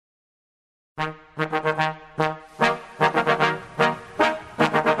Oh,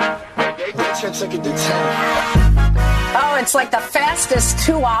 it's like the fastest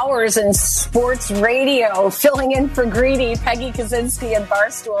 2 hours in sports radio, filling in for Greedy, Peggy Kaczynski, and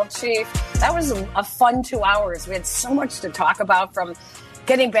Barstool Chief. That was a fun 2 hours. We had so much to talk about, from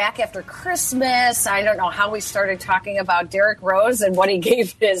getting back after Christmas. I don't know how we started talking about Derrick Rose and what he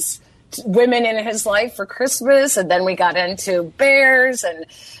gave his women in his life for Christmas, and then we got into Bears and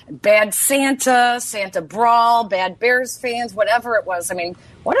bad Santa brawl, bad Bears fans, whatever it was. I mean,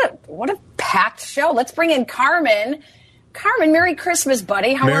 what a packed show. Let's bring in Carmen. Carmen, Merry Christmas,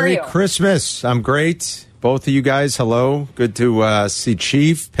 buddy. How are you? Merry Christmas. I'm great. Both of you guys, hello. Good to see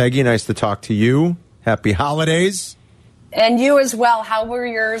Chief. Peggy, nice to talk to you. Happy holidays. And you as well. How were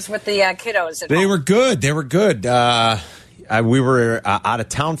yours with the kiddos at home? They were good. We were out of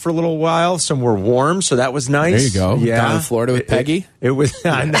town for a little while. Some were warm, so that was nice. There you go. Yeah. Down in Florida with Peggy? It was.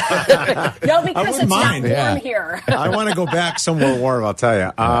 No, because it's mind. not warm here. I want to go back somewhere warm, I'll tell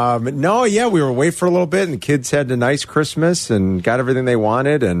you. We were away for a little bit, and the kids had a nice Christmas and got everything they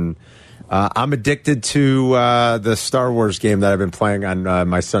wanted. And I'm addicted to the Star Wars game that I've been playing on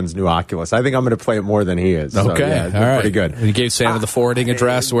my son's new Oculus. I think I'm going to play it more than he is. Okay, so, yeah, it's been pretty good. And you gave Santa the forwarding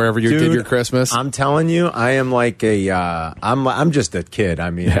address wherever you did your Christmas. I'm telling you, I am like I'm just a kid. I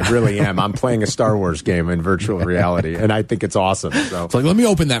mean, I really am. I'm playing a Star Wars game in virtual reality, and I think it's awesome. So it's like, let me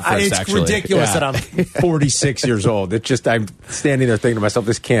open that first. It's actually ridiculous that I'm 46 years old. It's just I'm standing there thinking to myself,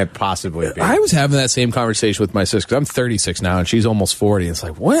 this can't possibly be. I was having that same conversation with my sister, because I'm 36 now, and she's almost 40. It's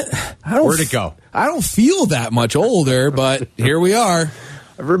like, what? Where'd it go? I don't feel that much older, but here we are.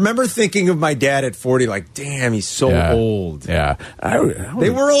 I remember thinking of my dad at 40, like, damn, he's so old. Yeah.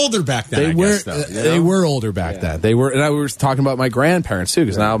 They were older back then, They were older back then. They were, and I was talking about my grandparents, too,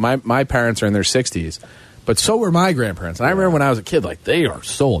 because now my parents are in their 60s, but so were my grandparents. And I remember when I was a kid, like, they are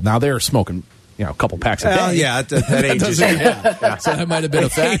so old. Now they are smoking, a couple packs a day. Yeah, at that age. So that might have been a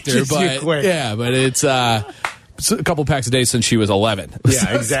factor, but it's... a couple packs a day since she was 11.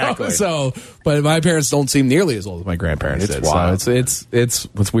 Yeah, exactly. But my parents don't seem nearly as old as my grandparents did. Wild. So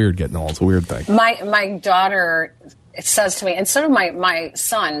it's weird getting old. It's a weird thing. My daughter says to me, and so my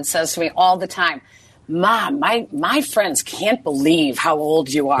son says to me all the time, Mom, my friends can't believe how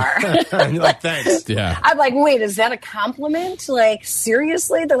old you are. And you're like, thanks. Yeah. I'm like, wait, is that a compliment? Like,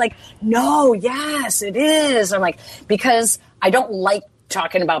 seriously? They're like, no, yes, it is. I'm like, because I don't like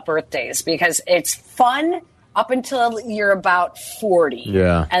talking about birthdays, because it's fun up until you're about 40.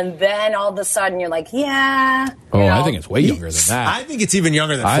 Yeah. And then all of a sudden you're like, yeah. I think it's way younger than that. I think it's even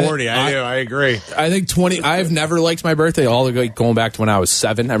younger than 40. I agree. I think 20. I've never liked my birthday, all the way going back to when I was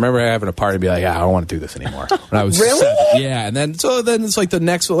 7. I remember having a party and be like, I don't want to do this anymore. When I was really? 7. Yeah. And then it's like the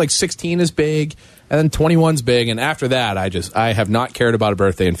next, like 16 is big. And then 21's big. And after that, I have not cared about a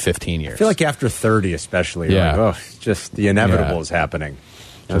birthday in 15 years. I feel like after 30 especially, just the inevitable is happening.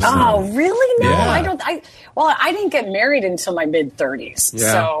 Really? No, Yeah. I don't. I didn't get married until my mid 30s,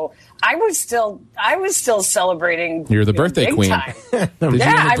 so I was still celebrating. You're the birthday big queen. Time. Did you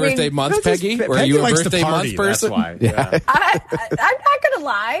have a birthday month, Peggy? Were you a birthday month person? That's why. Yeah. I'm not gonna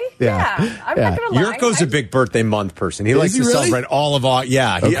lie. Yeah, I'm not gonna lie. Yurko's a big birthday month person. He likes to celebrate all of August.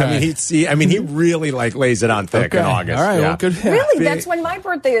 Yeah, he really like lays it on thick in August. All right, well, good. Yeah. Really, that's when my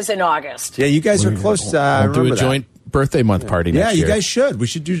birthday is in August. Yeah, you guys are close. We'll do a joint birthday month party next year. You guys should. We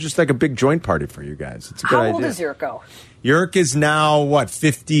should do just like a big joint party for you guys. It's a good idea. How old is Yurko? Yurk is now,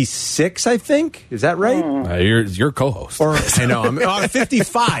 56, I think? Is that right? You're co-host. I know. I'm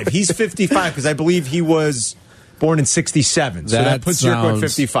 55. He's 55 because I believe he was born in 67. So that puts Yurko at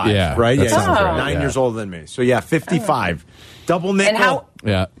 55, right? That sounds right. 9 years older than me. So, 55. Double nickel.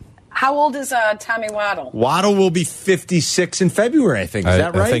 And how old is Tommy Waddle? Waddle will be 56 in February, I think. Is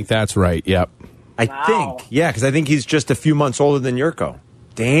that right? I think that's right, yep. I think. Yeah, because I think he's just a few months older than Yurko.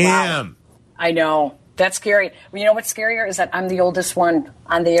 Damn. Wow. I know. That's scary. You know what's scarier is that I'm the oldest one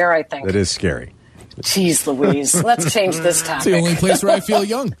on the air, I think. That is scary. Jeez Louise. Let's change this topic. It's the only place where I feel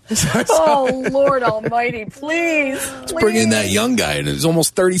young. Oh, Lord almighty, please. Let's bring in that young guy, and he's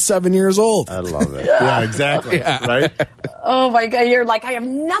almost 37 years old. I love it. Yeah, exactly. Right? Oh, my God. You're like, I have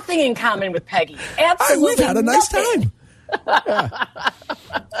nothing in common with Peggy. Absolutely We've had a nice time.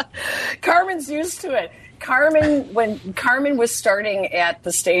 Carmen's used to it. When Carmen was starting at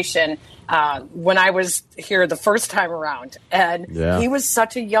the station, when I was here the first time around, and he was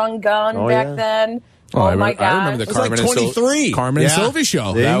such a young gun back then. Oh, my God. I remember the Carmen, like Carmen and Sylvie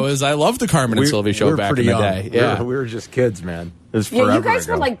show. See? I loved the Carmen and Sylvie show back in the day. Yeah. We were just kids, man. It was forever you guys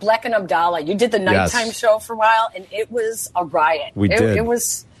ago. were like Bleck and Abdallah. You did the nighttime show for a while, and it was a riot. We did. It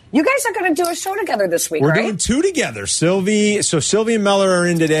was You guys are going to do a show together this week, We're right? doing two together. Sylvie and Mellor are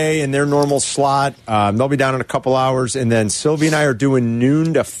in today in their normal slot. They'll be down in a couple hours. And then Sylvie and I are doing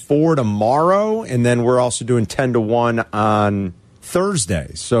noon to 4 tomorrow. And then we're also doing 10 to 1 on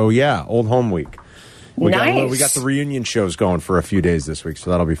Thursday. So, yeah, Old Home Week. We got the reunion shows going for a few days this week, so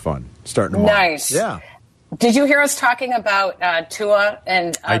that'll be fun. Starting tomorrow. Nice. Yeah. Did you hear us talking about Tua?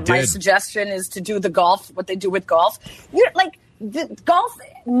 And my suggestion is to do the golf, what they do with golf. Golf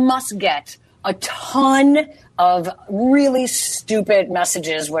must get a ton of really stupid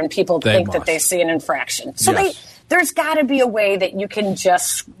messages when people think that they see an infraction. So there's got to be a way that you can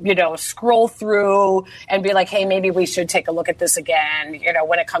just, scroll through and be like, hey, maybe we should take a look at this again,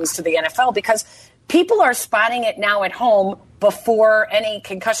 when it comes to the NFL, because people are spotting it now at home before any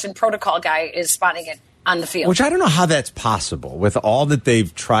concussion protocol guy is spotting it on the field. Which I don't know how that's possible with all that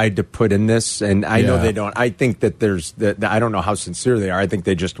they've tried to put in this. And I know they don't. I think that I don't know how sincere they are. I think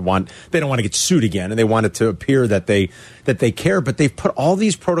they don't want to get sued again, and they want it to appear that they care. But they've put all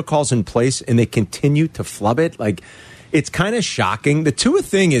these protocols in place, and they continue to flub it. Like, it's kind of shocking. The Tua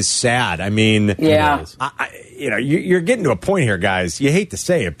thing is sad. I mean, you're getting to a point here, guys. You hate to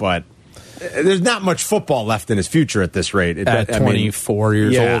say it, but there's not much football left in his future at this rate. At 24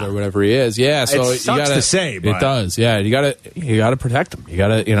 years old or whatever he is. Yeah, so it sucks to say, but it does. Yeah, you gotta protect him. You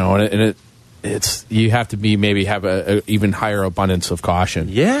gotta, you have to have a even higher abundance of caution.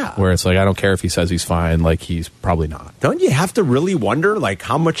 Yeah, where it's like, I don't care if he says he's fine, like he's probably not. Don't you have to really wonder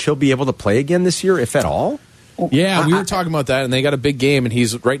how much he'll be able to play again this year, if at all? Yeah, we were talking about that, and they got a big game,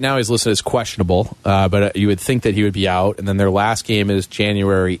 and right now he's listed as questionable, but you would think that he would be out, and then their last game is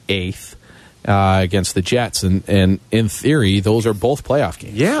January 8th. Against the Jets, and in theory, those are both playoff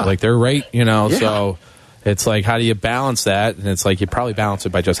games. Yeah, they're right. So it's like, how do you balance that? And it's like, you probably balance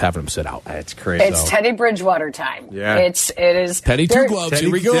it by just having them sit out. It's crazy. It's Teddy Bridgewater time. Yeah, it is Teddy Two Gloves. Here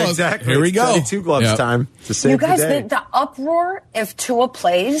we go. Exactly. Here we go. Teddy Two Gloves time to save you guys. the day. The uproar if Tua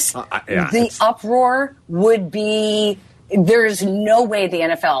plays, the uproar would be. There's no way the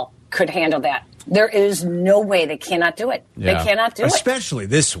NFL could handle that. There is no way. They cannot do it. Yeah. They cannot do Especially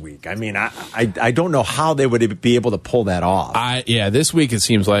this week. I mean, I don't know how they would be able to pull that off. This week it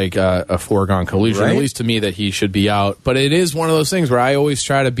seems like a foregone conclusion, right? At least to me, that he should be out. But it is one of those things where I always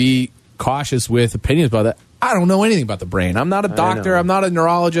try to be cautious with opinions about that. I don't know anything about the brain. I'm not a doctor. I'm not a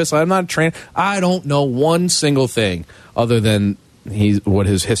neurologist. I'm not trained. I don't know one single thing other than what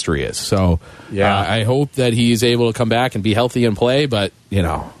his history is. So I hope that he's able to come back and be healthy and play, but,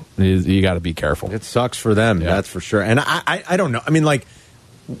 you got to be careful. It sucks for them, that's for sure. And I don't know. I mean,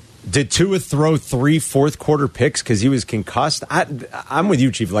 did Tua throw 3 fourth-quarter picks because he was concussed? I'm with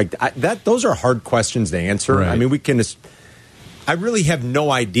you, Chief. Those are hard questions to answer. Right. I mean, I really have no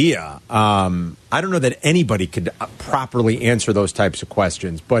idea. I don't know that anybody could properly answer those types of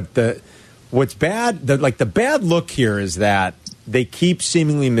questions. But what's bad, the bad look here is that they keep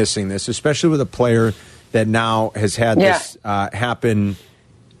seemingly missing this, especially with a player that now has had this happen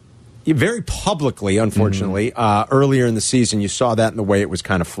very publicly, unfortunately. Earlier in the season, you saw that in the way it was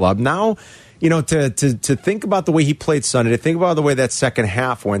kind of flubbed. Now, to think about the way he played Sunday, to think about the way that second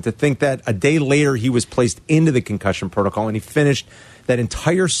half went, to think that a day later he was placed into the concussion protocol and he finished that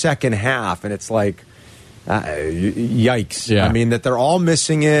entire second half, and it's like, yikes. Yeah. I mean, that they're all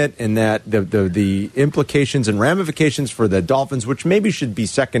missing it, and that the implications and ramifications for the Dolphins, which maybe should be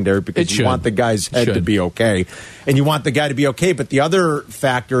secondary because you want the guy's head to be okay, and you want the guy to be okay. But the other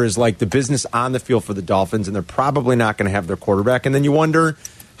factor is the business on the field for the Dolphins, and they're probably not going to have their quarterback. And then you wonder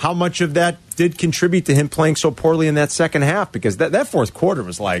how much of that did contribute to him playing so poorly in that second half, because that fourth quarter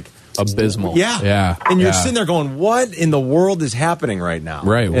was abysmal. Yeah. And you're sitting there going, what in the world is happening right now?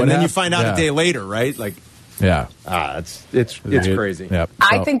 Right. And then you find out a day later, right? It's crazy. Yep.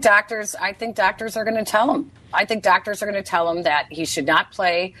 I think doctors are going to tell him. I think doctors are going to tell him that he should not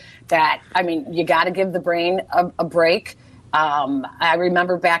play. You got to give the brain a break. I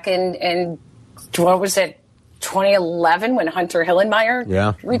remember back in what was it, 2011, when Hunter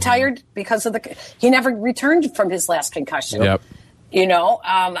Hillenmeyer retired because of he never returned from his last concussion. Yep. And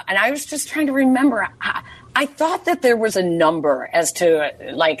I was just trying to remember. I thought that there was a number as to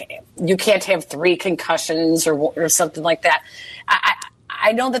you can't have 3 concussions or something like that.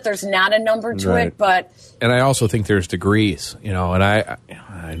 I know that there's not a number to it, but and I also think there's degrees, and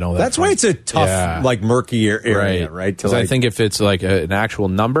I know that's why it's a tough, murky area, right? Because I think if it's an actual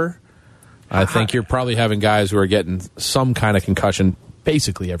number, I think you're probably having guys who are getting some kind of concussion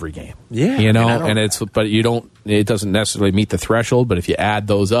basically every game. Yeah, it doesn't necessarily meet the threshold, but if you add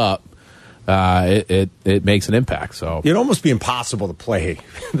those up, it makes an impact. So it'd almost be impossible to play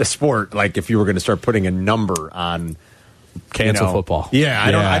the sport if you were going to start putting a number on cancel football. Yeah,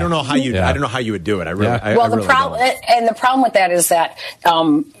 I don't know how you. I don't know how you would do it. I really. Well, the problem with that is that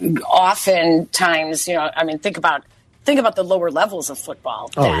oftentimes, think about the lower levels of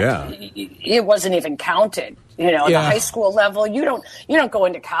football. Oh yeah, it wasn't even counted. The high school level, you don't go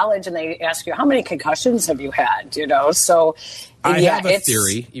into college and they ask you how many concussions have you had. So I have a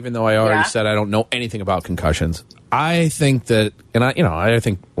theory, even though I already said I don't know anything about concussions. I think that, and I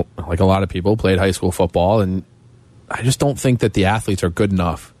think like a lot of people played high school football, and I just don't think that the athletes are good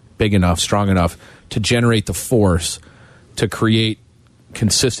enough, big enough, strong enough to generate the force to create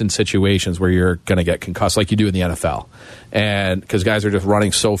consistent situations where you're going to get concussed like you do in the NFL. And because guys are just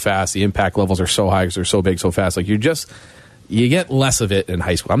running so fast, the impact levels are so high because they're so big, so fast. Like you get less of it in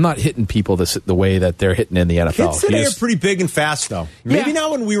high school. I'm not hitting people the way that they're hitting in the NFL. Kids today are pretty big and fast, though. Maybe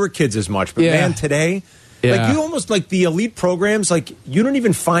not when we were kids as much, but man, today... Yeah. Like you almost like the elite programs, like you don't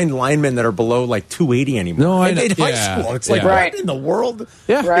even find linemen that are below like 280 anymore. No, in high school, it's like what in the world?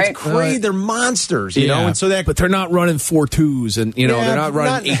 Yeah, it's crazy. They're monsters, you know. And so but they're not running 4.2s, and they're not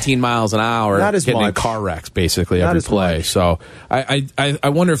running 18 miles an hour. Not as getting much. in car wrecks basically every play. Much. So I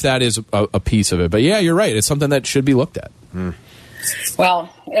wonder if that is a piece of it. But yeah, you're right. It's something that should be looked at.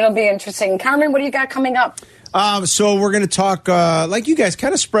 Well, it'll be interesting. Carmen, what do you got coming up? So we're going to talk, like you guys,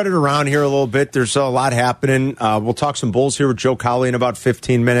 kind of spread it around here a little bit. There's a lot happening. We'll talk some Bulls here with Joe Cowley in about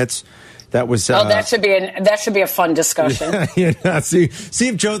 15 minutes. That was that should be a fun discussion. See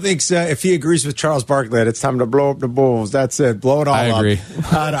if Joe thinks if he agrees with Charles Barkley that it's time to blow up the Bulls. That's it, blow it all up. I agree.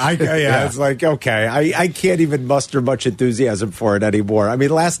 It's like okay, I can't even muster much enthusiasm for it anymore. I mean,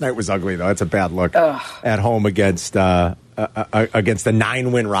 last night was ugly though. It's a bad look at home against the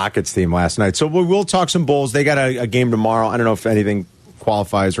 9-win Rockets team last night. So we will talk some Bulls. They got a game tomorrow. I don't know if anything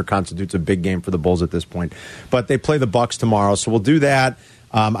qualifies or constitutes a big game for the Bulls at this point, but they play the Bucks tomorrow. So we'll do that.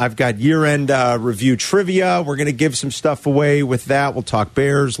 I've got year-end review trivia. We're going to give some stuff away with that. We'll talk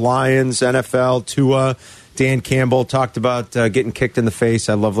Bears, Lions, NFL, Tua. Dan Campbell talked about getting kicked in the face.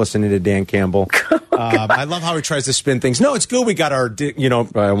 I love listening to Dan Campbell. I love how he tries to spin things. No, it's good. We got our,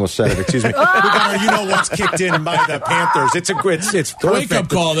 I almost said it. Excuse me. We got our, what's kicked in by the Panthers. It's perfect. Wake-up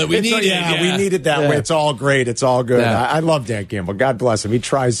call that we needed. Yeah, we needed that way. It's all great. It's all good. Yeah. I love Dan Campbell. God bless him. He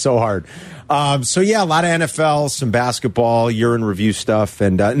tries so hard. A lot of NFL, some basketball, year-in review stuff,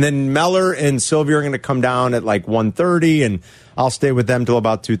 and then Meller and Sylvia are going to come down at like 1:30, and I'll stay with them till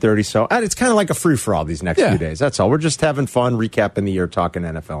about 2:30. So it's kind of like a free-for-all these next few days. That's all. We're just having fun, recapping the year, talking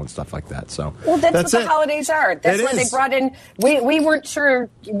NFL and stuff like that. So that's what the holidays are. That's why they brought in. We weren't sure.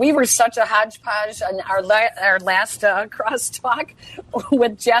 We were such a hodgepodge on our last crosstalk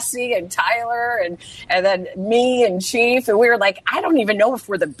with Jesse and Tyler and then me and Chief, and we were like, I don't even know if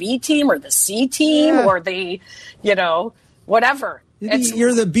we're the B team or the C team or the, whatever.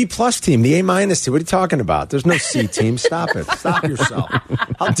 You're the B+ team, the A- team. What are you talking about? There's no C team. Stop it. Stop yourself.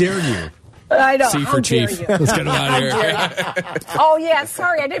 How dare you? I know. C for Chief. Let's get him out of here. Oh, yeah.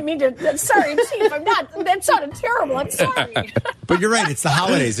 Sorry. I didn't mean to. Sorry, Chief. I'm not. That sounded terrible. I'm sorry. But you're right. It's the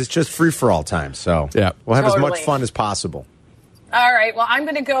holidays. It's just free-for-all time. So we'll have as much fun as possible. All right. Well, I'm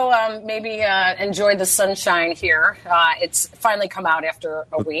going to go maybe enjoy the sunshine here. It's finally come out after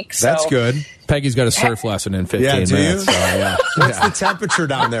a week. So. That's good. Peggy's got a surf lesson in 15 minutes. You? So, What's the temperature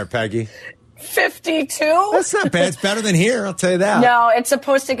down there, Peggy? 52. That's not bad. It's better than here, I'll tell you that. No, it's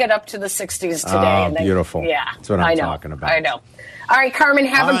supposed to get up to the 60s today. Oh, beautiful. Yeah. That's what I'm talking about. I know. All right, Carmen,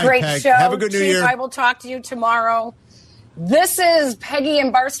 have a great show. Have a good New Year. I will talk to you tomorrow. This is Peggy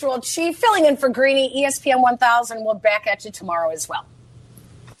and Barstool Chief filling in for Greeny, ESPN 1000. We'll back at you tomorrow as well.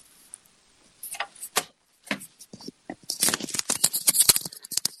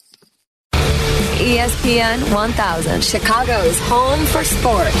 ESPN 1000, Chicago's home for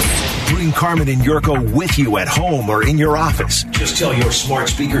sports. Bring Carmen and Yurko with you at home or in your office. Just tell your smart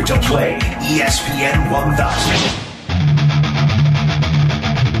speaker to play ESPN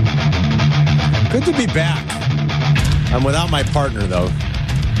 1000. Good to be back. I'm without my partner, though.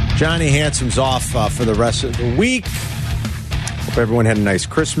 Johnny Handsome's off for the rest of the week. Hope everyone had a nice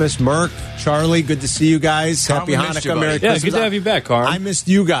Christmas. Merck, Charlie, good to see you guys. Happy Hanukkah, Merry Christmas. Yeah, good to have you back, Carl. I missed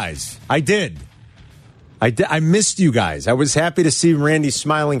you guys. I did. I missed you guys. I was happy to see Randy's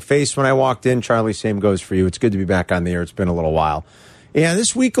smiling face when I walked in. Charlie, same goes for you. It's good to be back on the air. It's been a little while. Yeah,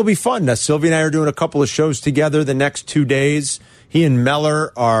 this week will be fun. Sylvia and I are doing a couple of shows together the next 2 days. He and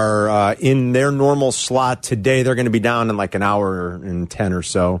Meller are in their normal slot today. They're going to be down in like an hour and 10 or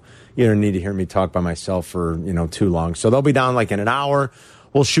so. You don't need to hear me talk by myself for, too long. So they'll be down like in an hour.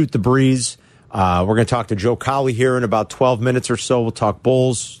 We'll shoot the breeze. We're going to talk to Joe Cowley here in about 12 minutes or so. We'll talk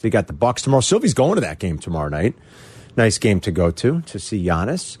Bulls. They got the Bucks tomorrow. Sylvie's going to that game tomorrow night. Nice game to go to see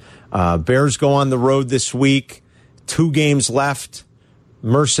Giannis. Bears go on the road this week 2 games left,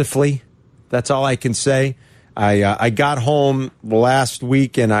 mercifully. That's all I can say. I got home last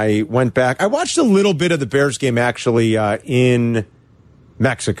week and I went back. I watched a little bit of the Bears game, actually, in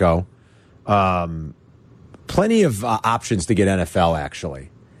Mexico. Plenty of options to get NFL, actually.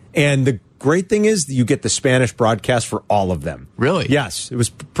 And the great thing is you get the Spanish broadcast for all of them. Really? Yes. It was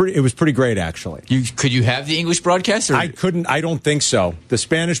pretty great, actually. Could you have the English broadcast? Or? I couldn't. I don't think so. The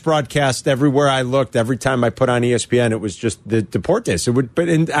Spanish broadcast, everywhere I looked, every time I put on ESPN, it was just the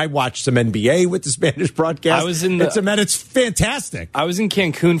Deportes. I watched some NBA with the Spanish broadcast. It's fantastic. I was in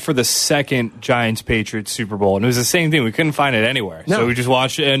Cancun for the second Giants-Patriots Super Bowl, and it was the same thing. We couldn't find it anywhere. No. So we just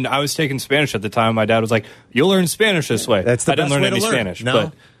watched it, and I was taking Spanish at the time. My dad was like, "You'll learn Spanish this way." That's the I didn't best learn way any to learn. Spanish.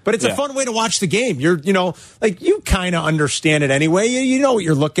 No. But it's a fun way to watch the game. You kind of understand it anyway. You know what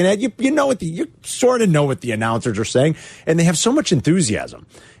you're looking at. You know you sort of know what the announcers are saying, and they have so much enthusiasm.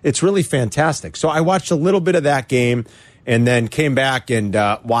 It's really fantastic. So I watched a little bit of that game, and then came back and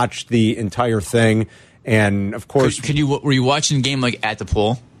watched the entire thing. And of course, were you watching the game like at the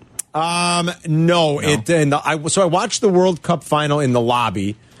pool? No. So I watched the World Cup final in the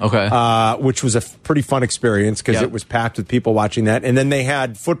lobby. Okay. Which was a pretty fun experience because it was packed with people watching that. And then they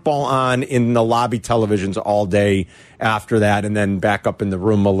had football on in the lobby televisions all day after that, and then back up in the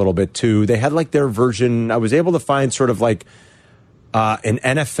room a little bit too. They had like their version. I was able to find sort of like an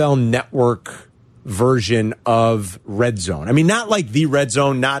NFL Network version of Red Zone. I mean, not like the Red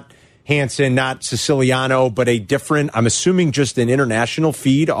Zone, not Hansen, not Siciliano, but a different, I'm assuming just an international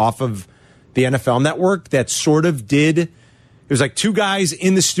feed off of the NFL Network that sort of did. It was like 2 guys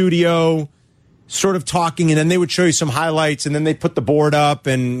in the studio sort of talking, and then they would show you some highlights, and then they'd put the board up,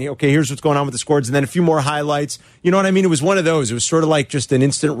 and, okay, here's what's going on with the scores, and then a few more highlights. You know what I mean? It was one of those. It was sort of like just an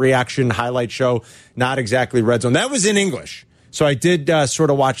instant reaction highlight show, not exactly Red Zone. That was in English. So I did sort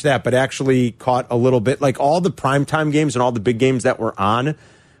of watch that, but actually caught a little bit. Like all the primetime games and all the big games that were on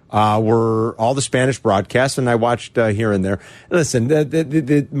were all the Spanish broadcasts, and I watched here and there. Listen,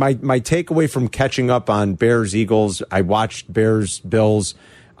 my takeaway from catching up on Bears-Eagles, I watched Bears-Bills.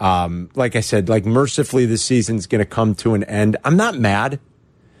 Like I said, like mercifully this season's going to come to an end. I'm not mad.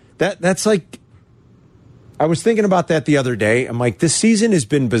 That's like, I was thinking about that the other day. I'm like, this season has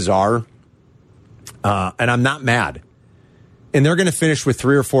been bizarre, and I'm not mad. And they're going to finish with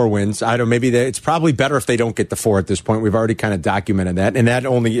 3 or 4 wins. I don't. Maybe it's probably better if they don't get the 4 at this point. We've already kind of documented that, and that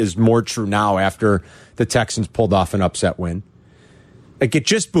only is more true now after the Texans pulled off an upset win. Like it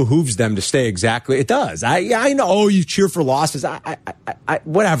just behooves them to stay exactly. It does. I know. Oh, you cheer for losses. I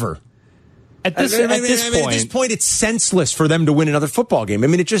whatever. At this point, it's senseless for them to win another football game. I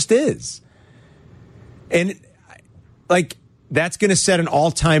mean, it just is. And like. That's going to set an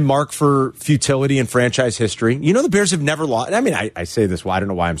all-time mark for futility in franchise history. You know, the Bears have never lost. I mean, I say this. Well, I don't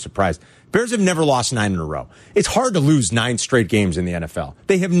know why I'm surprised. Bears have never lost 9 in a row. It's hard to lose 9 straight games in the NFL.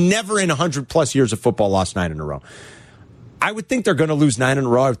 They have never in 100-plus years of football lost 9 in a row. I would think they're going to lose 9 in a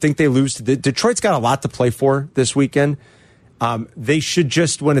row. I would think they lose. Detroit's got a lot to play for this weekend. They should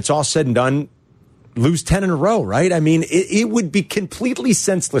just, when it's all said and done, lose 10 in a row, right? I mean, it would be completely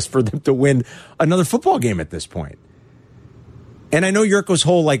senseless for them to win another football game at this point. And I know Yurko's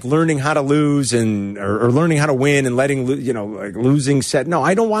whole like learning how to lose and or learning how to win and letting like losing set. No,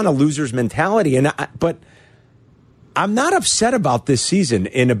 I don't want a loser's mentality. But I'm not upset about this season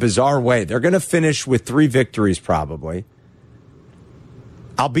in a bizarre way. They're going to finish with 3 victories probably.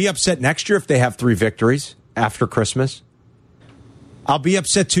 I'll be upset next year if they have 3 victories after Christmas. I'll be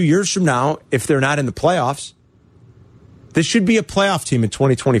upset 2 years from now if they're not in the playoffs. This should be a playoff team in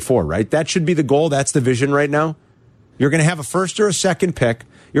 2024, right? That should be the goal. That's the vision right now. You're going to have a first or a second pick.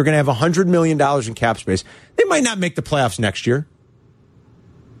 You're going to have $100 million in cap space. They might not make the playoffs next year.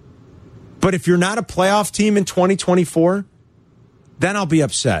 But if you're not a playoff team in 2024, then I'll be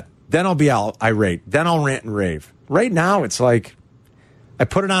upset. Then I'll be irate. Then I'll rant and rave. Right now, it's like I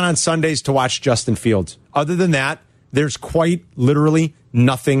put it on Sundays to watch Justin Fields. Other than that, there's quite literally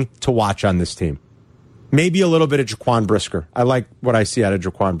nothing to watch on this team. Maybe a little bit of Jaquan Brisker. I like what I see out of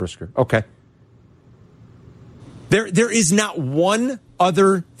Jaquan Brisker. Okay. There is not one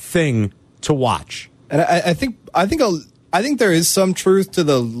other thing to watch. And I think there is some truth to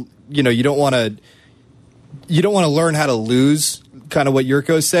the, you don't want to learn how to lose, kind of what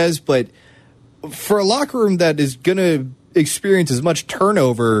Yurko says, but for a locker room that is going to experience as much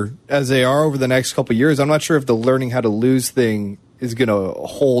turnover as they are over the next couple of years, I'm not sure if the learning how to lose thing is going to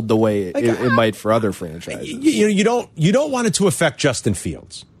hold the way it might for other franchises. You don't want it to affect Justin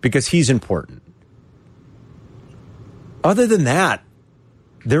Fields because he's important. Other than that,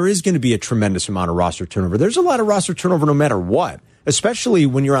 there is going to be a tremendous amount of roster turnover. There's a lot of roster turnover no matter what, especially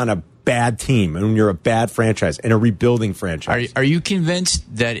when you're on a bad team and when you're a bad franchise and a rebuilding franchise. Are you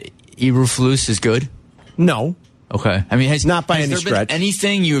convinced that Eberflus is good? No. Okay. I mean, has not by has any there stretch. Been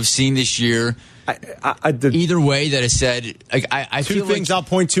anything you have seen this year, either way, that has said, like, I two feel things like, I'll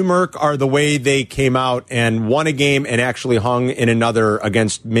point to, Merck, are the way they came out and won a game and actually hung in another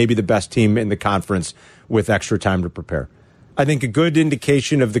against maybe the best team in the conference with extra time to prepare. I think a good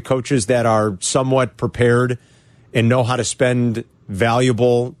indication of the coaches that are somewhat prepared and know how to spend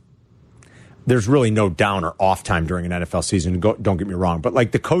valuable. There's really no down or off time during an NFL season. Don't get me wrong. But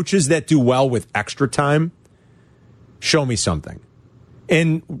like the coaches that do well with extra time, show me something.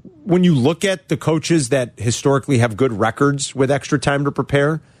 And when you look at the coaches that historically have good records with extra time to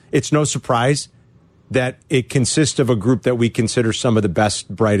prepare, it's no surprise that it consists of a group that we consider some of the best,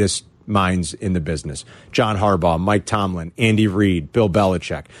 brightest minds in the business. John Harbaugh, Mike Tomlin, Andy Reid, Bill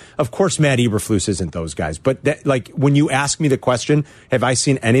Belichick. Of course, Matt Eberflus isn't those guys. But that, like, when you ask me the question, have I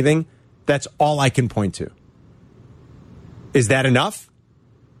seen anything? That's all I can point to. Is that enough?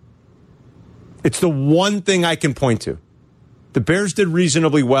 It's the one thing I can point to. The Bears did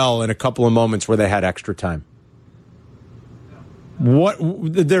reasonably well in a couple of moments where they had extra time.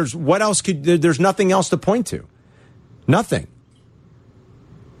 There's nothing else to point to. Nothing.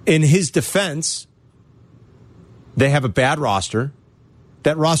 In his defense, they have a bad roster.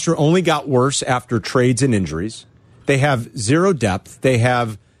 That roster only got worse after trades and injuries. They have zero depth. They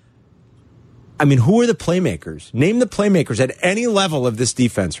have, I mean, who are the playmakers? Name the playmakers at any level of this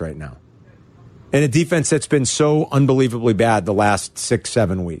defense right now. And a defense that's been so unbelievably bad the last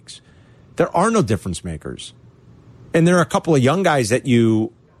 6-7 weeks. There are no difference makers. And there are a couple of young guys that you're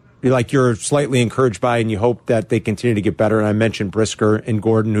slightly encouraged by and you hope that they continue to get better. And I mentioned Brisker and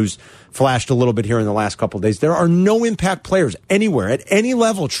Gordon, who's flashed a little bit here in the last couple of days. There are no impact players anywhere at any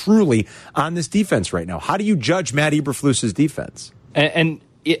level truly on this defense right now. How do you judge Matt Eberflus's defense? And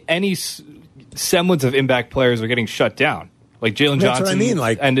any semblance of impact players are getting shut down. Like Jalen Johnson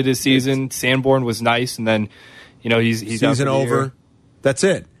ended his season. Sanborn was nice, and then he's season over. That's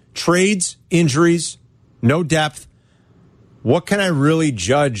it. Trades, injuries, no depth. What can I really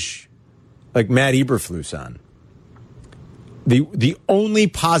judge like Matt Eberflus on? The only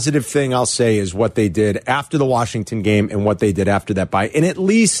positive thing I'll say is what they did after the Washington game and what they did after that bye, and at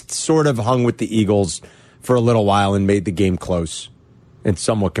least sort of hung with the Eagles for a little while and made the game close and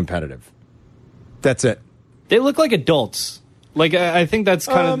somewhat competitive. That's it. They look like adults. Like, I think that's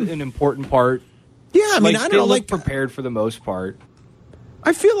kind of an important part. Yeah, I mean, I don't know. They look prepared for the most part.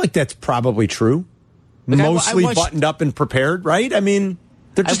 I feel like that's probably true. Like mostly buttoned up and prepared, right? I mean,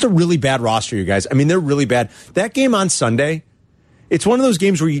 they're just a really bad roster, you guys. I mean, they're really bad. That game on Sunday, it's one of those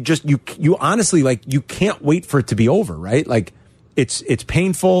games where you honestly, like, you can't wait for it to be over, right? Like, it's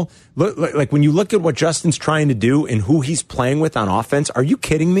painful. Like, when you look at what Justin's trying to do and who he's playing with on offense, are you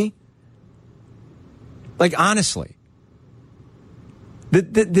kidding me? Like, honestly.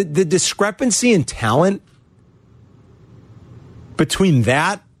 The discrepancy in talent between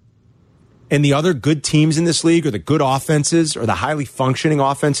that and the other good teams in this league, or the good offenses, or the highly functioning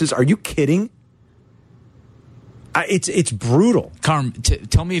offenses, are you kidding? It's brutal. Carm,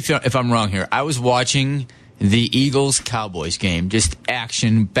 tell me if I'm wrong here. I was watching the Eagles-Cowboys game, just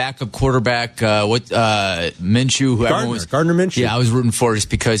action, backup quarterback, Minshew, Gardner Minshew. Yeah, I was rooting for it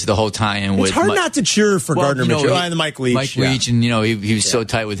just because of the whole tie-in with. It's hard not to cheer for Gardner Minshew and Mike Leach. Mike Leach, and he was so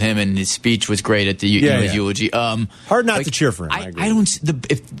tight with him, and his speech was great at the eulogy. Hard not to cheer for him. I don't.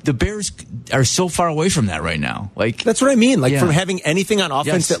 If the Bears are so far away from that right now, like that's what I mean. Like from having anything on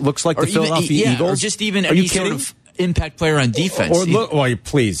offense that looks like the Philadelphia Eagles, or just even any sort of impact player on defense. Or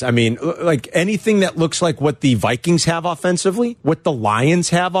please, I mean, like anything that looks like what the Vikings have offensively, what the Lions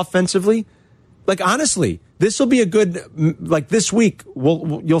have offensively. Like, honestly, this will be a good, like this week,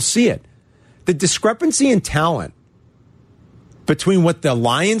 you'll see it. The discrepancy in talent between what the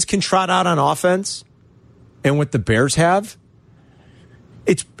Lions can trot out on offense and what the Bears have,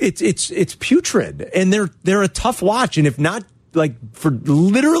 it's putrid. And they're a tough watch. And if not, like, for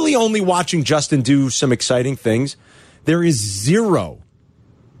literally only watching Justin do some exciting things, there is zero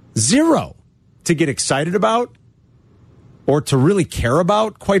to get excited about or to really care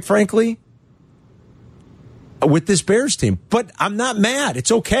about, quite frankly, with this Bears team. But I'm not mad.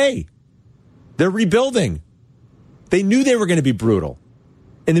 It's okay. They're rebuilding. They knew they were going to be brutal.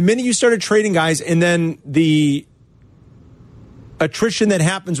 And the minute you started trading guys and then the attrition that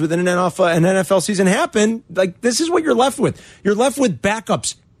happens within an NFL season happened, like, this is what you're left with. You're left with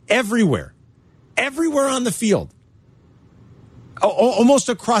backups everywhere on the field. Almost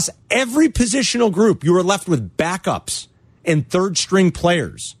across every positional group, you are left with backups and third-string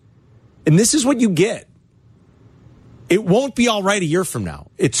players. And this is what you get. It won't be all right a year from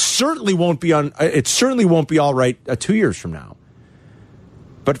now. It certainly won't be all right 2 years from now.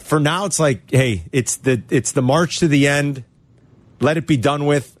 But for now, it's like, hey, it's the march to the end. Let it be done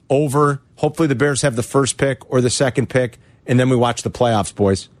with, over. Hopefully the Bears have the first pick or the second pick, and then we watch the playoffs,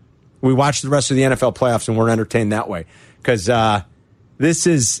 boys. We watch the rest of the NFL playoffs, and we're entertained that way. Because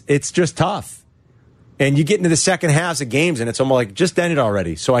it's just tough. And you get into the second halves of games, and it's almost like, just end it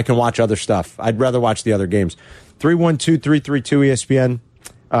already so I can watch other stuff. I'd rather watch the other games. 312-332-ESPN.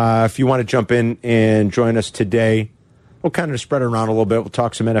 If you want to jump in and join us today, we'll kind of spread it around a little bit. We'll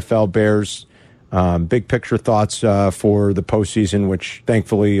talk some NFL, Bears, big picture thoughts for the postseason, which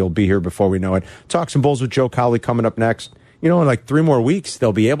thankfully you'll be here before we know it. Talk some Bulls with Joe Cowley coming up next. You know, in like 3 more weeks,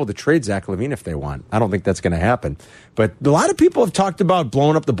 they'll be able to trade Zach LaVine if they want. I don't think that's going to happen. But a lot of people have talked about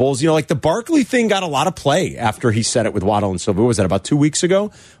blowing up the Bulls. You know, like the Barkley thing got a lot of play after he said it with Waddle and Silva. What was that, about 2 weeks ago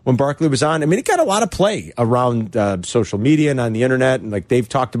when Barkley was on? I mean, it got a lot of play around social media and on the internet. And like they've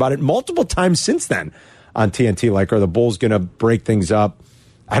talked about it multiple times since then on TNT. Like, are the Bulls going to break things up?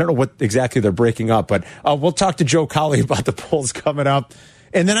 I don't know what exactly they're breaking up, but we'll talk to Joe Cowley about the Bulls coming up.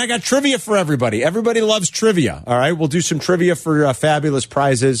 And then I got trivia for everybody. Everybody loves trivia, all right? We'll do some trivia for fabulous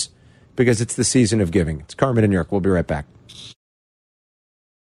prizes because it's the season of giving. It's Carmen and Yurko. We'll be right back.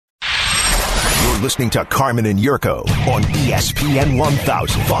 You're listening to Carmen and Yurko on ESPN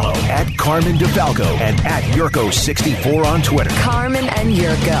 1000. Follow at Carmen DeFalco and at Yurko64 on Twitter. Carmen and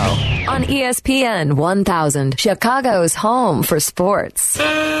Yurko on ESPN 1000, Chicago's home for sports. You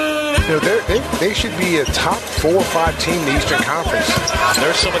know, they should be a top 4 or 5 team in the Eastern Conference.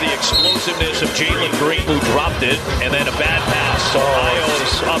 There's some of the explosiveness of Jalen Green, who dropped it, and then a bad pass. So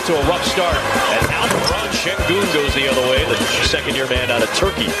Ohio's off to a rough start. And out the run, Şengün goes the other way, the second-year man out of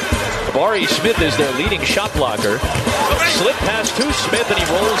Turkey. Jabari Smith is their leading shot blocker. Slip pass to Smith, and he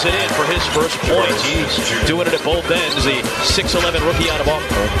rolls it in for his first point. He's doing it at both ends, the 6'11" rookie out of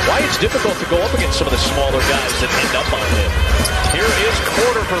Auburn. Why it's difficult to go up against some of the smaller guys that end up on him. Here is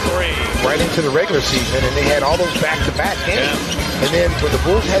Porter for 3. Right into the regular season, and they had all those back-to-back games. Yeah. And then when the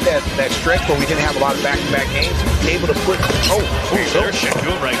Bulls had that stretch where we didn't have a lot of back-to-back games, able to put, there's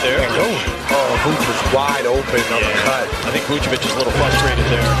Şengün right there. Vooch was wide open on the cut. I think Vucevic is a little frustrated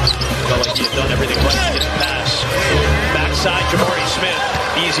there. Felt like he had done everything right to get the pass. Backside, Jabari Smith.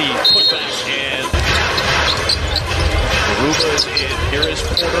 Easy putback, and Aruba is in. Here is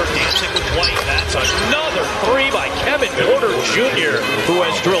Porter dancing with White. That's another 3 by Kevin Porter Jr., who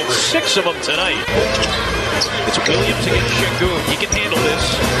has drilled 6 of them tonight. It's Williams against Şengün. He can handle this.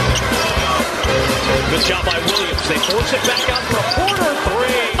 Good job by Williams. They force it back out for a Porter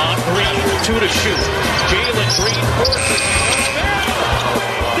 3. On Green, 2 to shoot. Jalen Green, Porter.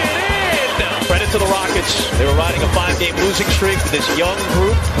 Credit to the Rockets. They were riding a 5-game losing streak. This young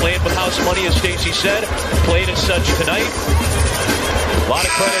group, playing with house money, as Stacey said, played as such tonight. A lot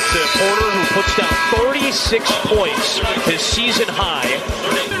of credit to Porter, who puts down 36 points, his season high.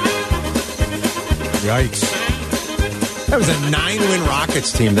 Yikes. That was a 9-win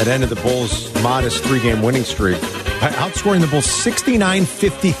Rockets team that ended the Bulls' modest 3-game winning streak, outscoring the Bulls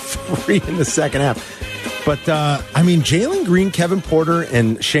 69-53 in the second half. But, Jalen Green, Kevin Porter,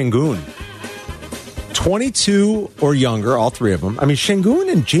 and Şengün, 22 or younger, all 3 of them.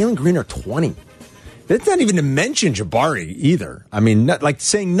 Şengün and Jalen Green are 20. That's not even to mention Jabari either.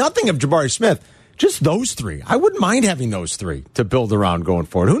 Saying nothing of Jabari Smith, just those 3. I wouldn't mind having those 3 to build around going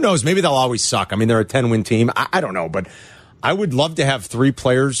forward. Who knows? Maybe they'll always suck. They're a 10-win team. I don't know, but I would love to have 3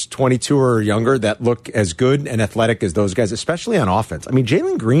 players, 22 or younger, that look as good and athletic as those guys, especially on offense.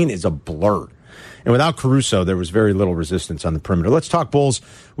 Jalen Green is a blur. And without Caruso, there was very little resistance on the perimeter. Let's talk Bulls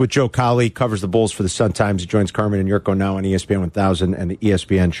with Joe Cowley. Covers the Bulls for the Sun-Times. He joins Carmen and Yurko now on ESPN 1000 and the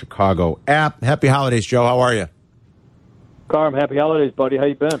ESPN Chicago app. Happy holidays, Joe. How are you? Carm, happy holidays, buddy. How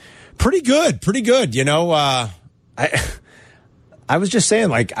you been? Pretty good. You know, I was just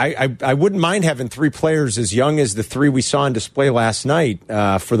saying, I wouldn't mind having 3 players as young as the 3 we saw on display last night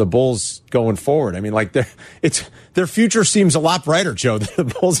for the Bulls going forward. Their future seems a lot brighter, Joe, than the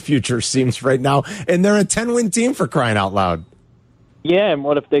Bulls' future seems right now. And they're a 10-win team, for crying out loud. Yeah, and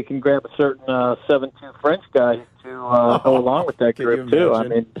what if they can grab a certain 7'2" French guy to go along with that group,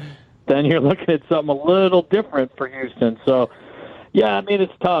 too? Then you're looking at something a little different for Houston. So, yeah,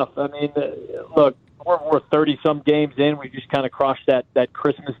 it's tough. Look, we're 30-some games in. We just kind of crossed that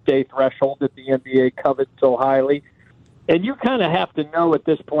Christmas Day threshold that the NBA covets so highly. And you kind of have to know at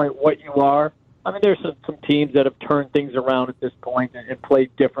this point what you are. There's some teams that have turned things around at this point and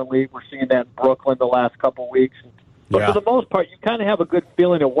played differently. We're seeing that in Brooklyn the last couple of weeks. But for the most part, you kind of have a good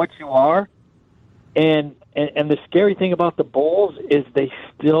feeling of what you are. And the scary thing about the Bulls is they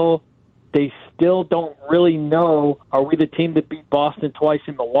still they still don't really know, are we the team that beat Boston twice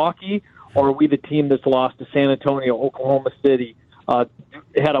in Milwaukee, or are we the team that's lost to San Antonio, Oklahoma City,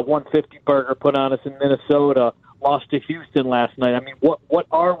 had a 150 burger put on us in Minnesota, lost to Houston last night? I mean, what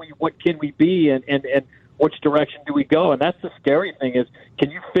are we? What can we be? And which direction do we go? And that's the scary thing is,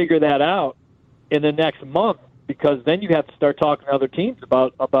 can you figure that out in the next month? Because then you have to start talking to other teams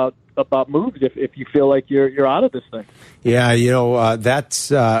about moves if you feel like you're out of this thing. Yeah, that's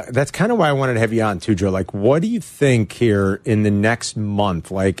kind of why I wanted to have you on too, Joe. Like, what do you think here in the next month?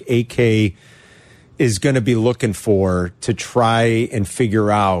 Like, AK is going to be looking for to try and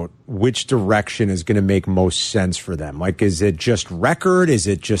figure out which direction is going to make most sense for them. Like, is it just record? Is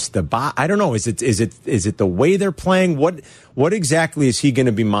it just I don't know. Is it the way they're playing? What exactly is he going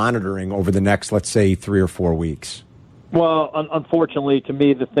to be monitoring over the next, let's say, 3 or 4 weeks? Well, unfortunately, to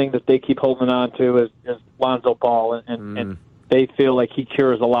me, the thing that they keep holding on to is Lonzo Ball, and they feel like he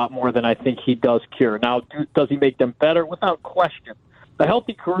cures a lot more than I think he does cure. Now, does he make them better? Without question. A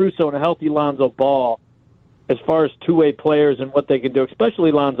healthy Caruso and a healthy Lonzo Ball, as far as two-way players and what they can do,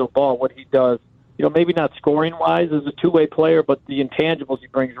 especially Lonzo Ball, what he does, maybe not scoring-wise as a two-way player, but the intangibles he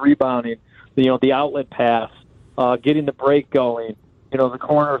brings, rebounding, the outlet pass, getting the break going, the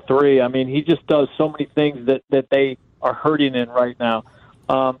corner three. I mean, he just does so many things that they are hurting in right now.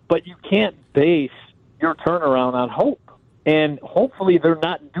 But you can't base your turnaround on hope. And hopefully they're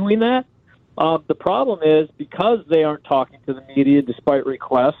not doing that. The problem is, because they aren't talking to the media despite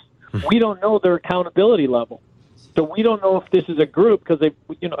requests, we don't know their accountability level. So we don't know if this is a group, because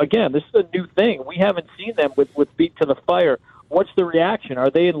again, this is a new thing. We haven't seen them with feet to the fire. What's the reaction? Are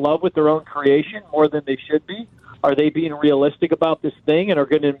they in love with their own creation more than they should be? Are they being realistic about this thing and are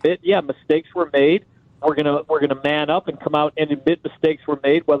going to admit, yeah, mistakes were made? We're gonna man up and come out and admit mistakes were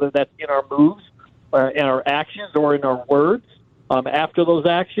made, whether that's in our moves, in our actions, or in our words after those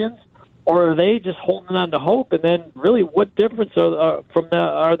actions. Or are they just holding on to hope? And then, really, what difference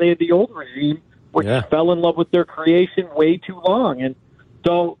are they the old regime, which fell in love with their creation way too long? And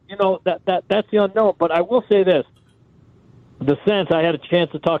so, that's the unknown. But I will say this: the sense, I had a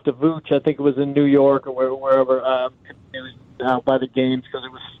chance to talk to Vooch. I think it was in New York or wherever. It was out by the games because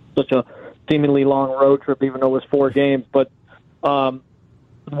it was such a seemingly long road trip, even though it was 4 games. But one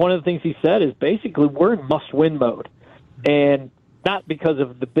of the things he said is basically we're in must-win mode, and not because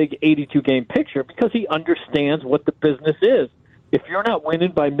of the big 82-game picture, because he understands what the business is. If you're not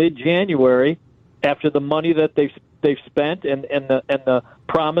winning by mid-January, after the money that they've spent and the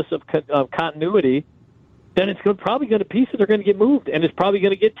promise of continuity, then it's probably going to pieces are going to get moved, and it's probably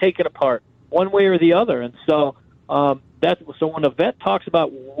going to get taken apart one way or the other. And so so when a vet talks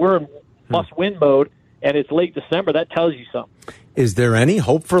about we're in must-win mode and it's late December, that tells you something. Is there any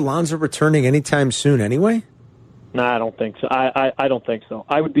hope for Lonzo returning anytime soon? Anyway. No, I don't think so. I don't think so.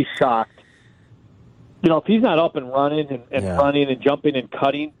 I would be shocked. If he's not up and running and running and jumping and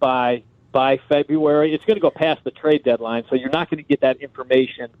cutting by February, it's going to go past the trade deadline. So you're not going to get that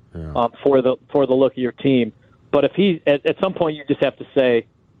information for the look of your team. But if he at some point, you just have to say,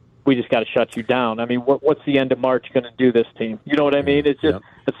 we just got to shut you down. I mean, what's the end of March going to do this team? You know what I mean? It's just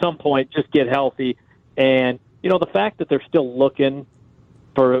at some point, just get healthy. And the fact that they're still looking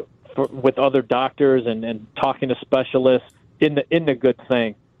for with other doctors and talking to specialists in a good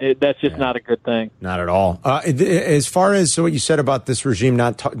thing. That's just not a good thing. Not at all. As far as what you said about this regime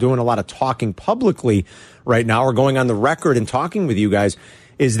not doing a lot of talking publicly right now, or going on the record and talking with you guys,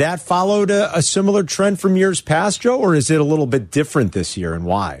 is that followed a similar trend from years past, Joe, or is it a little bit different this year, and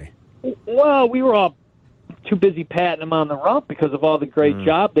why? Well, we were all too busy patting them on the rump because of all the great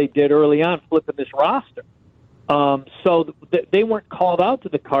job they did early on flipping this roster. So they weren't called out to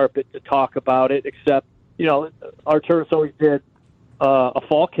the carpet to talk about it, except, Arturas always did a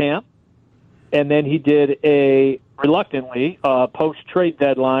fall camp, and then he did reluctantly post-trade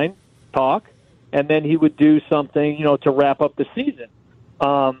deadline talk, and then he would do something, to wrap up the season.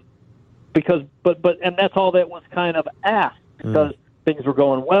 And that's all that was kind of asked, because things were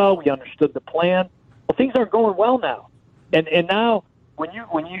going well, we understood the plan. Well, things aren't going well now. And now,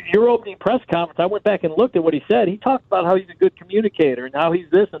 your opening press conference, I went back and looked at what he said. He talked about how he's a good communicator and how he's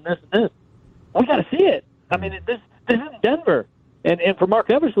this and this and this. We got to see it. I mean, this isn't Denver, and for Mark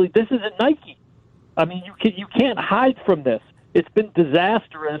Eversley, this isn't Nike. I mean, you can't hide from this. It's been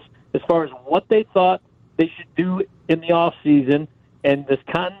disastrous as far as what they thought they should do in the off season, and this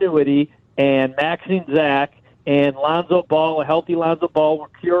continuity, and maxing Zach and Lonzo Ball, a healthy Lonzo Ball will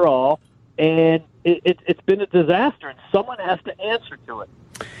cure all, and it's been a disaster, and someone has to answer to it.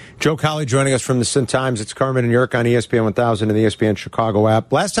 Joe Colley joining us from the Sun-Times. It's Carmen and Yurk on ESPN 1000 and the ESPN Chicago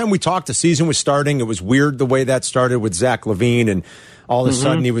app. Last time we talked, the season was starting. It was weird the way that started with Zach LaVine and all of a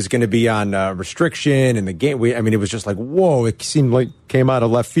sudden he was going to be on restriction in the game. It was just like, whoa, it seemed like came out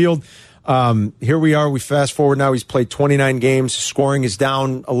of left field. Here we are. We fast forward now. He's played 29 games. Scoring is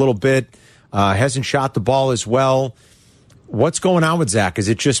down a little bit. Hasn't shot the ball as well. What's going on with Zach? Has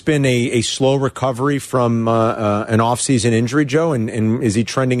it just been a slow recovery from an offseason injury, Joe? And is he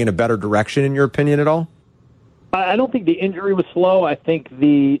trending in a better direction, in your opinion, at all? I don't think the injury was slow. I think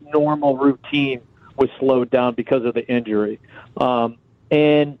the normal routine was slowed down because of the injury.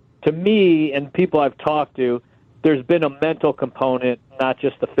 And to me, and people I've talked to, there's been a mental component, not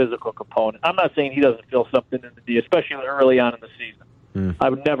just the physical component. I'm not saying he doesn't feel something in the knee, especially early on in the season. I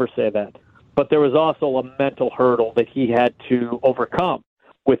would never say that. But there was also a mental hurdle that he had to overcome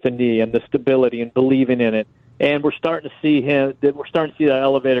with the knee and the stability and believing in it. And we're starting to see that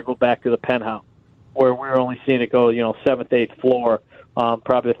elevator go back to the penthouse, where we're only seeing it go, 7th, 8th floor,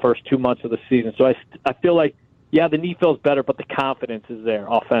 probably the first 2 months of the season. So I feel like, yeah, the knee feels better, but the confidence is there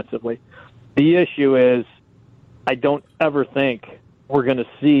offensively. The issue is I don't ever think we're going to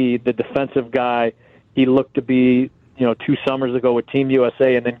see the defensive guy he looked to be, 2 summers ago with Team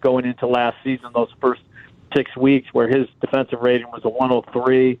USA, and then going into last season, those first 6 weeks where his defensive rating was a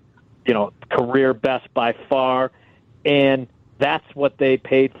 103, career best by far. And that's what they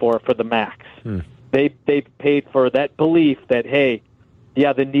paid for the max. They paid for that belief that, hey,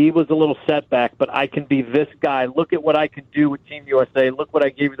 yeah, the knee was a little setback, but I can be this guy. Look at what I can do with Team USA. Look what I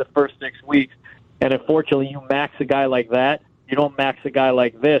gave you the first 6 weeks. And unfortunately, you max a guy like that. You don't max a guy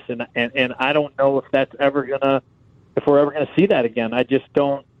like this. And I don't know if that's ever if we're ever gonna see that again. I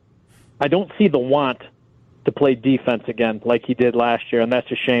don't see the want to play defense again like he did last year, and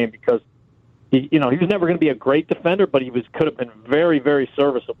that's a shame because he was never going to be a great defender, but he could have been very, very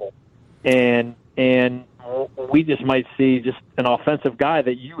serviceable. And we just might see just an offensive guy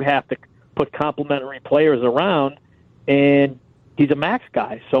that you have to put complementary players around, and he's a max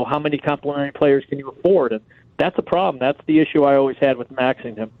guy. So how many complementary players can you afford? And that's a problem. That's the issue I always had with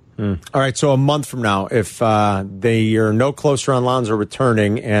maxing him. All right, so a month from now, if they are no closer on Lonzo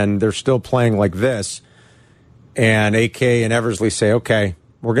returning and they're still playing like this, and AK and Eversley say, okay,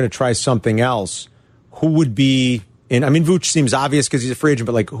 we're going to try something else, who would be in? I mean, Vooch seems obvious because he's a free agent,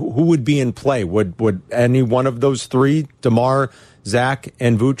 but like, who would be in play? Would any one of those three, DeMar, Zach,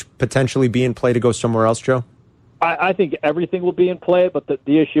 and Vooch, potentially be in play to go somewhere else, Joe? I think everything will be in play, but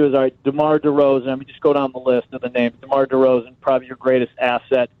the issue is, all right, DeMar DeRozan, just go down the list of the names. DeMar DeRozan, probably your greatest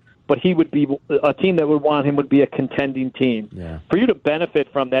asset, but he would be a team that would want him would be a contending team. Yeah. For you to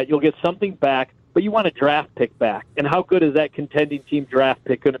benefit from that, you'll get something back, but you want a draft pick back. And how good is that contending team draft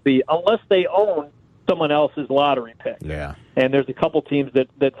pick going to be unless they own someone else's lottery pick? Yeah. And there's a couple teams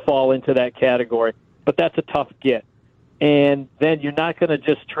that fall into that category, but that's a tough get. And then you're not going to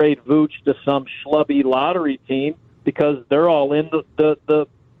just trade Vooch to some schlubby lottery team because they're all in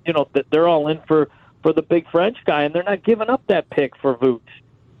they're all in for the big French guy, and they're not giving up that pick for Vooch.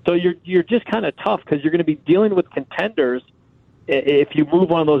 So you're just kind of tough because you're going to be dealing with contenders if you move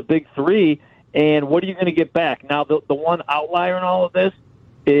one of those big three. And what are you going to get back? Now, the one outlier in all of this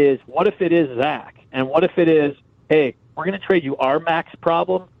is what if it is Zach? And what if it is, hey, we're going to trade you our max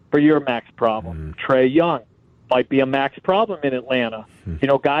problem for your max problem? Trae Young might be a max problem in Atlanta.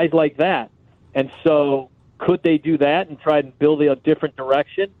 Guys like that. And so could they do that and try and build a different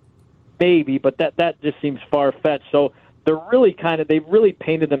direction? Maybe, but that just seems far-fetched. So they've really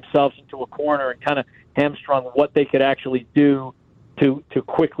painted themselves into a corner and kind of hamstrung what they could actually do to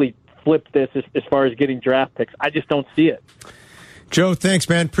quickly flip this as far as getting draft picks. I just don't see it. Joe, thanks,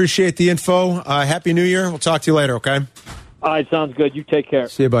 man. Appreciate the info. Happy New Year. We'll talk to you later, okay? All right, sounds good. You take care.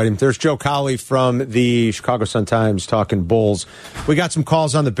 See you, buddy. There's Joe Colley from the Chicago Sun-Times talking Bulls. We got some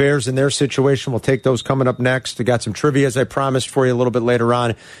calls on the Bears and their situation. We'll take those coming up next. We got some trivia, as I promised, for you a little bit later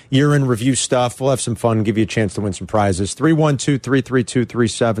on. Year-in review stuff. We'll have some fun, give you a chance to win some prizes.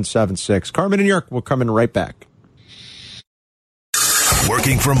 312-332-3776. Carmen and York, we'll come in right back.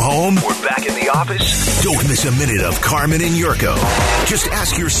 Working from home? We're back in the office? Don't miss a minute of Carmen and Yurko. Just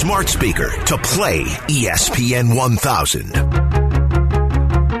ask your smart speaker to play ESPN 1000.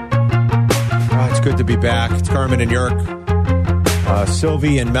 It's good to be back. It's Carmen and York.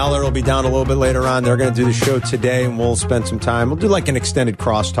 Sylvie and Meller will be down a little bit later on. They're going to do the show today, and we'll spend some time. We'll do like an extended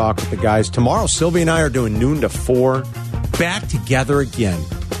crosstalk with the guys. Tomorrow, Sylvie and I are doing noon to 4. Back together again.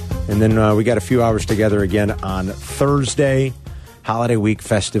 And then we got a few hours together again on Thursday. Holiday week,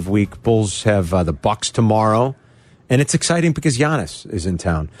 festive week. Bulls have the Bucks tomorrow. And it's exciting because Giannis is in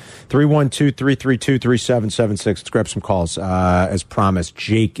town. 312-332-3776. Let's grab some calls. As promised,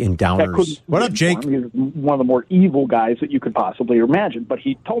 Jake in Downers. What up, Jake? He's one of the more evil guys that you could possibly imagine, but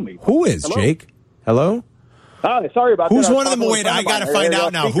he told me. Who is, Hello? Jake? Hello? Sorry about who's that. one of them? Wait, I got to find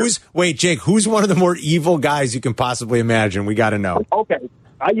out now. Jake, who's one of the more evil guys you can possibly imagine? We got to know. Okay.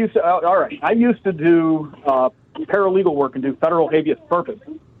 I used to do paralegal work and do federal habeas corpus.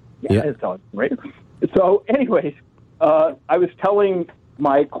 Yeah. It's telling, right? So, anyways, I was telling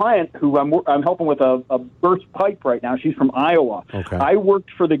my client, who I'm helping with a burst pipe right now. She's from Iowa. Okay. I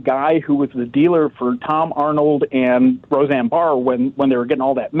worked for the guy who was the dealer for Tom Arnold and Roseanne Barr when they were getting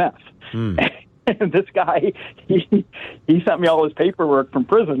all that mess. And this guy, he sent me all his paperwork from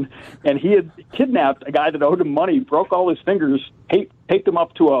prison, and he had kidnapped a guy that owed him money, broke all his fingers, taped him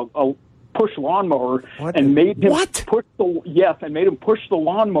up to a push lawnmower, and made him push the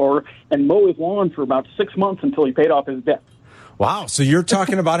lawnmower and mow his lawn for about 6 months until he paid off his debt. Wow, so you're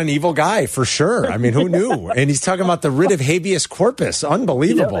talking about an evil guy for sure. I mean, who knew? And he's talking about the writ of habeas corpus.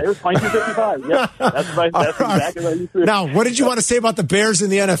 Unbelievable. Yeah, there's 1955. Yeah, that's exactly what I used to do. Now, what did you want to say about the Bears in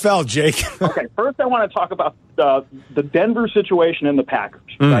the NFL, Jake? Okay, first I want to talk about the Denver situation and the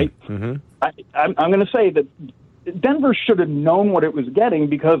Packers, right? Mm-hmm. I'm going to say that Denver should have known what it was getting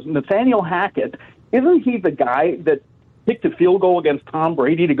because Nathaniel Hackett, isn't he the guy that kicked a field goal against Tom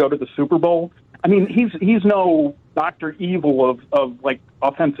Brady to go to the Super Bowl? I mean, he's no Dr. Evil of like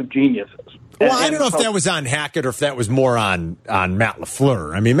offensive geniuses. Well, I don't know if that was on Hackett or if that was more on Matt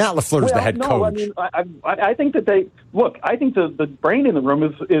LaFleur. I mean, Matt LaFleur is the head coach. I mean, I think that I think the brain in the room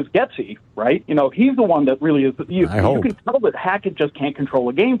is Getsy, right? You know, he's the one that really is. You can tell that Hackett just can't control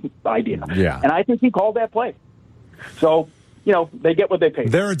a game idea. Yeah. And I think he called that play. So, you know, they get what they pay.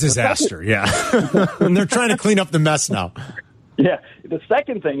 They're a disaster, yeah. And they're trying to clean up the mess now. Yeah. The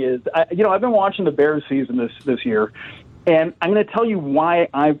second thing is, I've been watching the Bears season this year, and I'm going to tell you why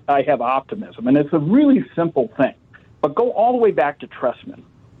I have optimism. And it's a really simple thing. But go all the way back to Trestman,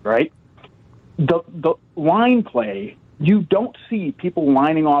 right? The line play, you don't see people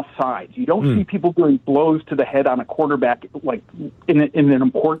lining off sides. You don't see people doing blows to the head on a quarterback like in an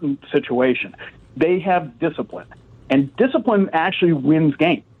important situation. They have discipline. And discipline actually wins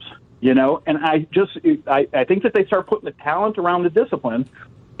games. You know, and I think that they start putting the talent around the discipline.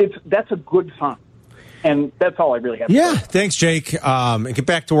 That's a good sign. And that's all I really have to say. Thanks, Jake. And get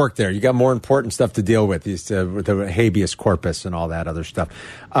back to work there. You got more important stuff to deal with, with the habeas corpus and all that other stuff.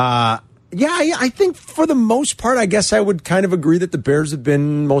 I think for the most part, I guess I would kind of agree that the Bears have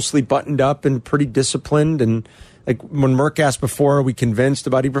been mostly buttoned up and pretty disciplined. And like when Merck asked before, are we convinced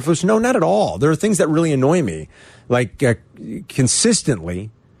about Eberflus? No, not at all. There are things that really annoy me, like consistently.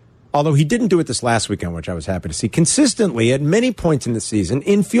 Although he didn't do it this last weekend, which I was happy to see, consistently at many points in the season,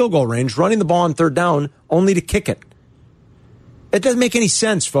 in field goal range, running the ball on third down, only to kick it. It doesn't make any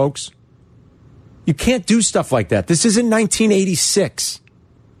sense, folks. You can't do stuff like that. This isn't 1986.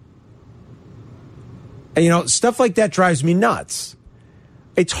 And, stuff like that drives me nuts.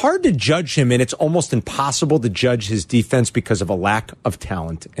 It's hard to judge him, and it's almost impossible to judge his defense because of a lack of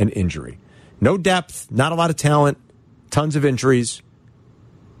talent and injury. No depth, not a lot of talent, tons of injuries.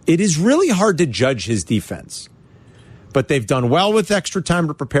 It is really hard to judge his defense, but they've done well with extra time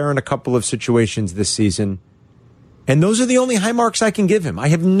to prepare in a couple of situations this season. And those are the only high marks I can give him. I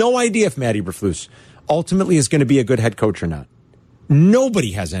have no idea if Matt Eberflus ultimately is going to be a good head coach or not.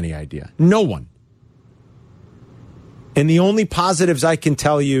 Nobody has any idea. No one. And the only positives I can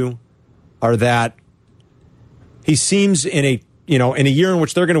tell you are that he seems in a year in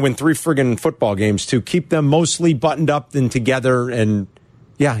which they're going to win 3 friggin' football games to keep them mostly buttoned up and together. And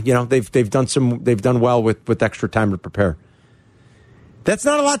they've done well with extra time to prepare. That's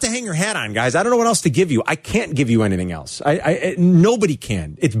not a lot to hang your hat on, guys. I don't know what else to give you. I can't give you anything else. Nobody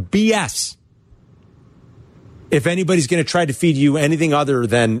can. It's BS. If anybody's going to try to feed you anything other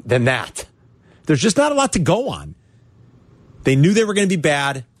than that, there's just not a lot to go on. They knew they were going to be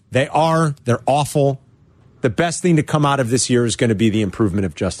bad. They are. They're awful. The best thing to come out of this year is going to be the improvement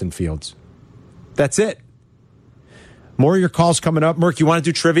of Justin Fields. That's it. More of your calls coming up. Merck, you want to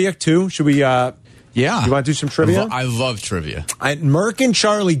do trivia too? Should we? Yeah. You want to do some trivia? I love trivia. Merck and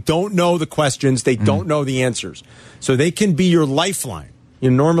Charlie don't know the questions. They don't know the answers. So they can be your lifeline.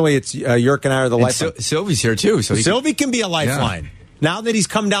 Normally it's Yerk and I are the lifeline. Sylvie's here too. So Sylvie can be a lifeline. Yeah. Now that he's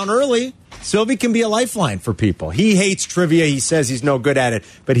come down early, Sylvie can be a lifeline for people. He hates trivia. He says he's no good at it,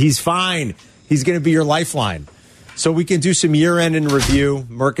 but he's fine. He's going to be your lifeline. So we can do some year-end in review.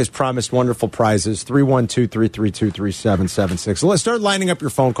 Merck has promised wonderful prizes, 312-332-3776. So let's start lining up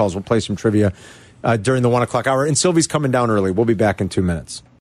your phone calls. We'll play some trivia during the 1 o'clock hour. And Sylvie's coming down early. We'll be back in 2 minutes.